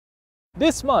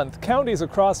This month, counties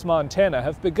across Montana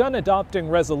have begun adopting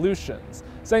resolutions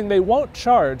saying they won't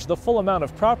charge the full amount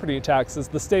of property taxes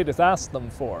the state has asked them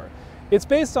for. It's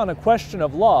based on a question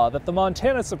of law that the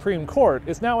Montana Supreme Court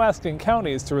is now asking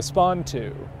counties to respond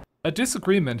to. A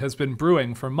disagreement has been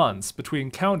brewing for months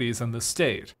between counties and the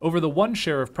state over the one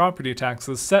share of property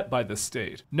taxes set by the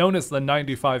state, known as the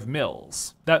 95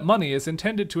 mills. That money is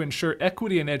intended to ensure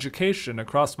equity in education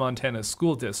across Montana's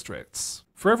school districts.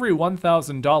 For every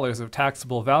 $1,000 of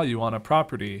taxable value on a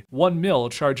property, 1 mill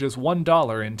charges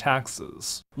 $1 in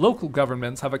taxes. Local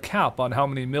governments have a cap on how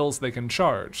many mills they can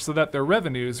charge so that their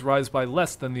revenues rise by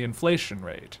less than the inflation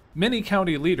rate. Many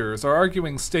county leaders are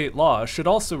arguing state law should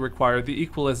also require the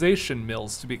equalization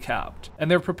mills to be capped,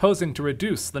 and they're proposing to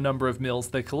reduce the number of mills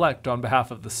they collect on behalf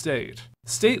of the state.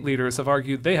 State leaders have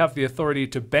argued they have the authority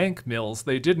to bank mills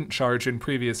they didn't charge in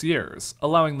previous years,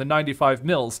 allowing the 95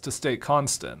 mills to stay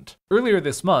constant. Earlier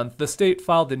this month, the state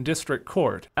filed in district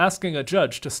court, asking a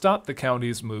judge to stop the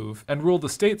county's move and rule the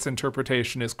state's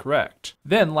interpretation is correct.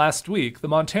 Then, last week, the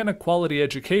Montana Quality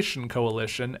Education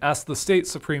Coalition asked the state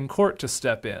Supreme Court to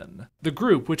step in. The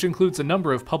group, which includes a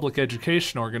number of public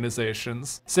education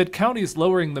organizations, said counties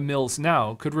lowering the mills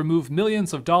now could remove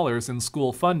millions of dollars in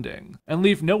school funding, and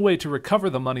leave no way to recover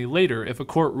the money later if a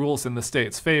court rules in the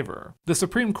state's favor. The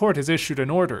Supreme Court has issued an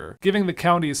order, giving the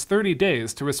counties 30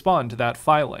 days to respond to that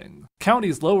filing.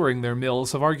 Counties lowering their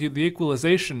mills have argued the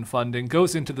equalization funding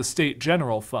goes into the state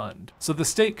general fund, so the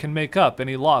state can make up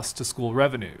any loss to school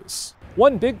revenues.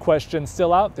 One big question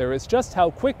still out there is just how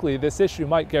quickly this issue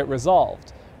might get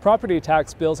resolved. Property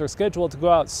tax bills are scheduled to go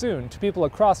out soon to people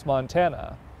across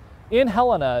Montana. In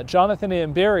Helena, Jonathan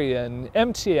Amberian,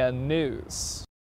 MTN News.